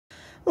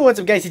What's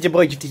up guys, it's your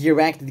boy GT here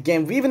back to the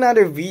game with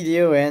another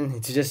video, and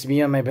it's just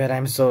me on my bed.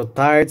 I'm so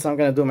tired, so I'm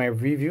gonna do my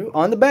review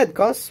on the bed,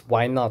 cause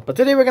why not? But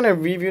today we're gonna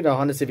review the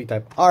Honda Civic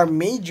Type R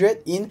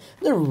Majorette in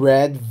the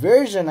red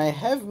version. I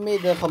have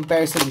made a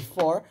comparison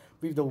before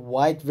with the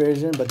white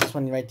version, but this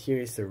one right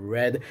here is the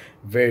red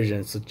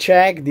version. So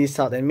check this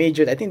out. And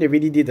Majorette, I think they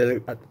really did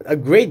a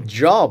great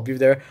job with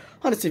their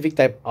Honda Civic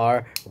Type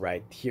R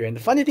right here. And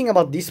the funny thing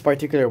about this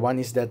particular one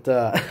is that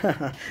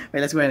wait,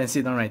 let's go ahead and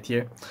sit down right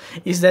here,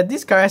 is that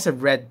this car has a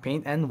red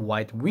paint and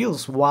white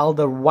wheels, while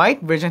the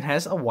white version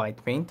has a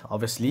white paint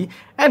obviously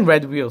and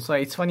red wheels. So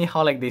it's funny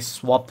how like they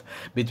swapped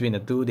between the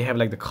two. They have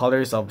like the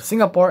colors of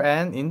Singapore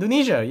and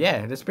Indonesia.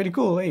 Yeah, that's pretty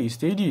cool. Hey,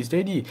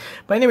 steady.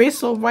 But anyway,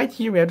 so right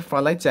here we have the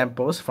front light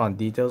samples, front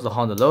details, the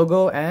Honda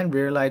logo, and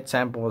rear light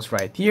samples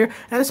right here.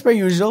 And as per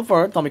usual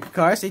for atomic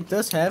cars, it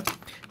does have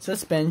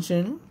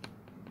suspension.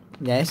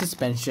 Yeah,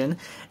 suspension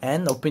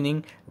and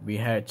opening rear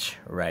hatch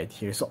right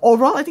here. So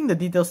overall, I think the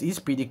details is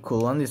pretty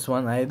cool on this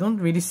one. I don't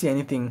really see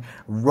anything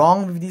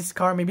wrong with this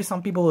car. Maybe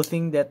some people will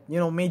think that, you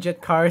know, Majorette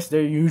cars,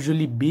 they're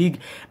usually big.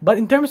 But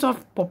in terms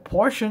of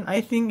proportion,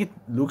 I think it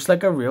looks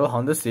like a real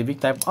Honda Civic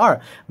Type R.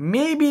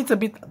 Maybe it's a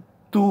bit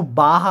too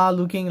Baja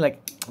looking,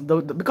 like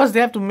because they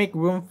have to make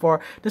room for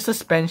the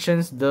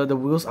suspensions. The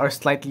wheels are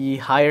slightly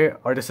higher,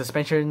 or the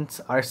suspensions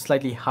are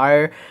slightly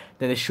higher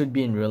than they should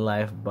be in real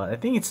life, but I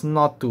think it's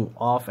not too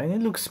off and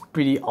it looks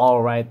pretty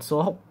alright.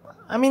 So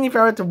I mean, if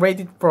I were to rate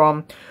it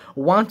from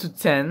 1 to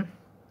 10,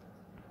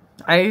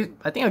 I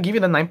think I'll give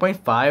it a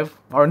 9.5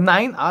 or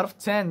 9 out of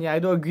 10. Yeah, I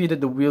do agree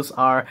that the wheels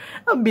are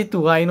a bit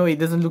too high. You know, it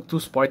doesn't look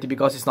too sporty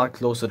because it's not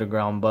close to the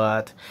ground,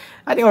 but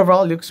I think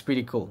overall it looks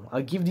pretty cool.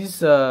 I'll give this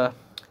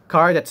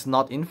car that's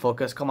not in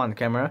focus, come on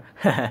camera,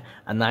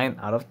 a 9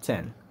 out of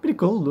 10. Pretty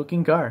cool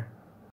looking car.